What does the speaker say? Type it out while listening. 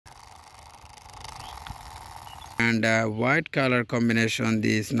and white color combination,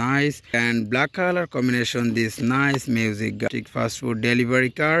 this nice, and black color combination, this nice music fast food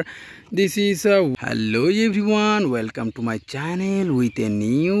delivery car. This is a hello everyone, welcome to my channel with a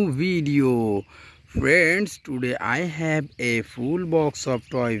new video. Friends, today I have a full box of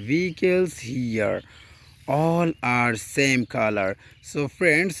toy vehicles here. All are same color. So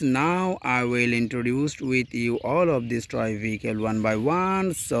friends, now I will introduce with you all of this toy vehicle one by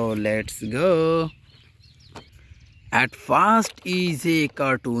one. So let's go. At first is a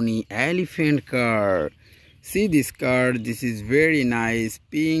cartoony elephant car. See this car, this is very nice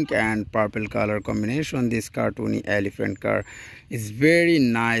pink and purple color combination. This cartoony elephant car is very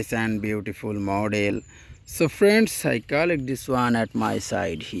nice and beautiful model. So friends, I collect this one at my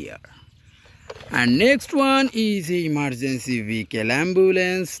side here. And next one is a emergency vehicle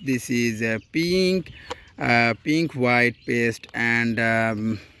ambulance. This is a pink white paste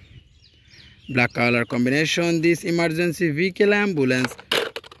and black color combination. This emergency vehicle ambulance,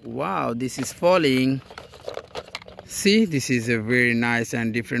 wow, this is falling. See, this is a very nice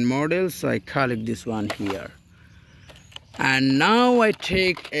and different model, so I collect this one here. And now I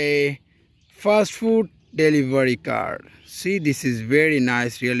take a fast food delivery car. See, this is very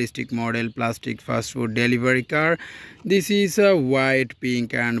nice realistic model plastic fast food delivery car. This is a white,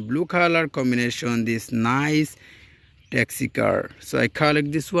 pink and blue color combination, this nice taxi car, so I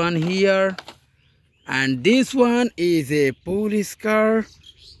collect this one here. And this one is a police car.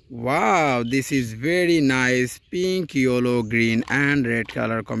 Wow, this is very nice pink, yellow, green and red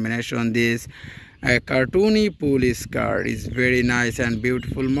color combination. This cartoony police car is very nice and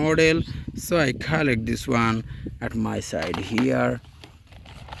beautiful model, so I collect this one at my side here.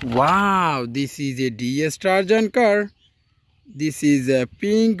 Wow, this is a DS Tarzan car. This is a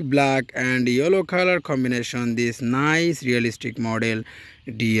pink, black and yellow color combination, this nice realistic model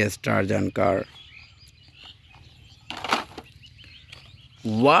DS Tarzan car.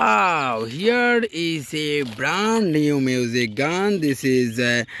 Wow, here is a brand new music gun. This is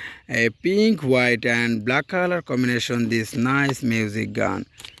a pink, white and black color combination, this nice music gun.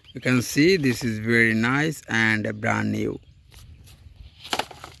 You can see this is very nice and brand new.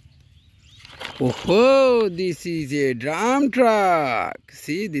 Oh, this is a drum truck.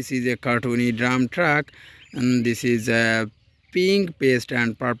 See, this is a cartoony drum truck and this is a pink, paste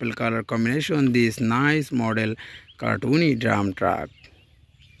and purple color combination, this nice model cartoony drum truck.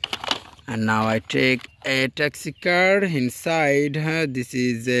 And now I take a taxi car inside. This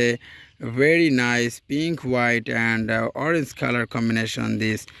is a very nice pink, white and orange color combination.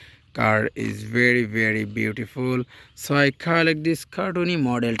 This car is very beautiful, so I collect this cartoony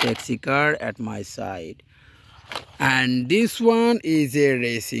model taxi car at my side. And this one is a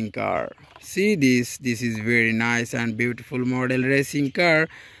racing car. See this is very nice and beautiful model racing car.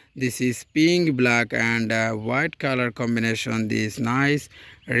 This is pink, black and white color combination, this nice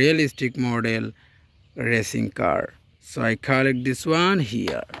realistic model racing car, so I collect this one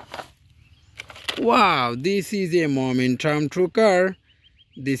here. Wow, this is a momentum true car.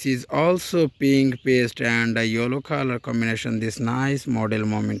 This is also pink, paste and a yellow color combination, this nice model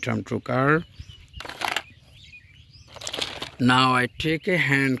momentum true car. Now I take a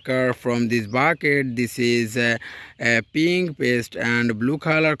hand car from this bucket. This is a pink, paste and blue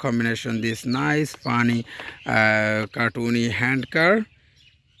color combination, this nice funny cartoony hand car.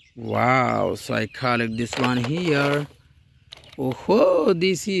 Wow, so I collect this one here. Oh,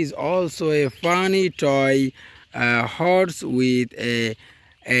 this is also a funny toy horse with a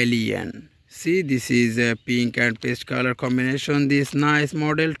alien. See, this is a pink and paste color combination, this nice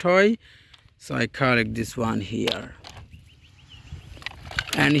model toy, so I collect this one here.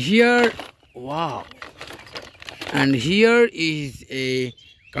 And here, wow, and here is a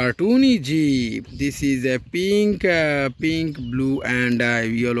cartoony jeep. This is a pink, blue and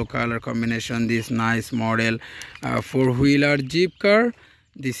yellow color combination, this nice model four-wheeler jeep car.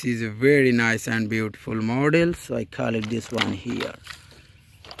 This is a very nice and beautiful model, so I collect this one here.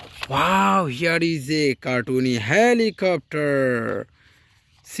 Wow, here is a cartoony helicopter.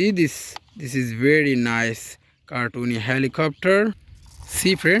 See this is very nice cartoony helicopter.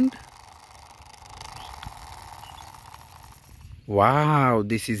 See friend, wow,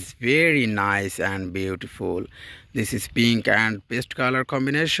 this is very nice and beautiful. This is pink and paste color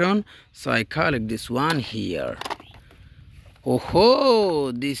combination, so I collect this one here.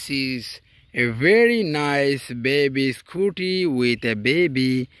 Oh, this is a very nice baby scooty with a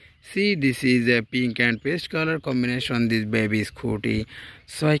baby. See, this is a pink and paste color combination, this baby scooty,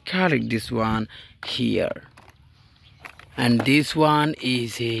 so I collect this one here. And this one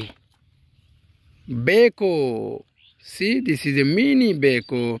is a Beko. See, this is a mini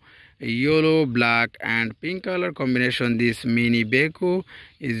Beko yellow, black and pink color combination. This mini Beko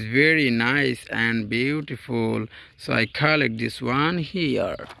is very nice and beautiful, so I collect this one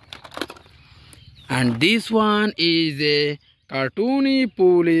here. And this one is a cartoony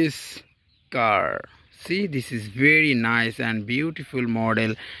police car. See, this is very nice and beautiful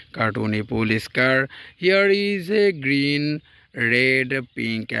model cartoony police car. Here is a green, red,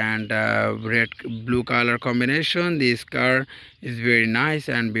 pink and red blue color combination. This car is very nice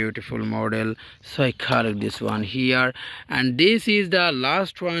and beautiful model, so I collect this one here. And this is the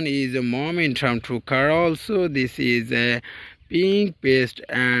last one, is a momentum true car also. This is a pink, paste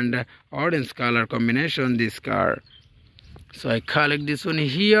and orange color combination, this car, so I collect this one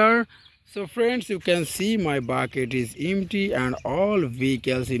here. So friends, you can see my bucket is empty and all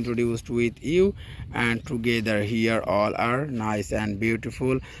vehicles introduced with you, and together here all are nice and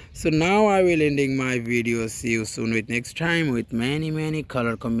beautiful. So now I will ending my video. See you soon with next time with many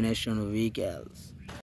color combination vehicles.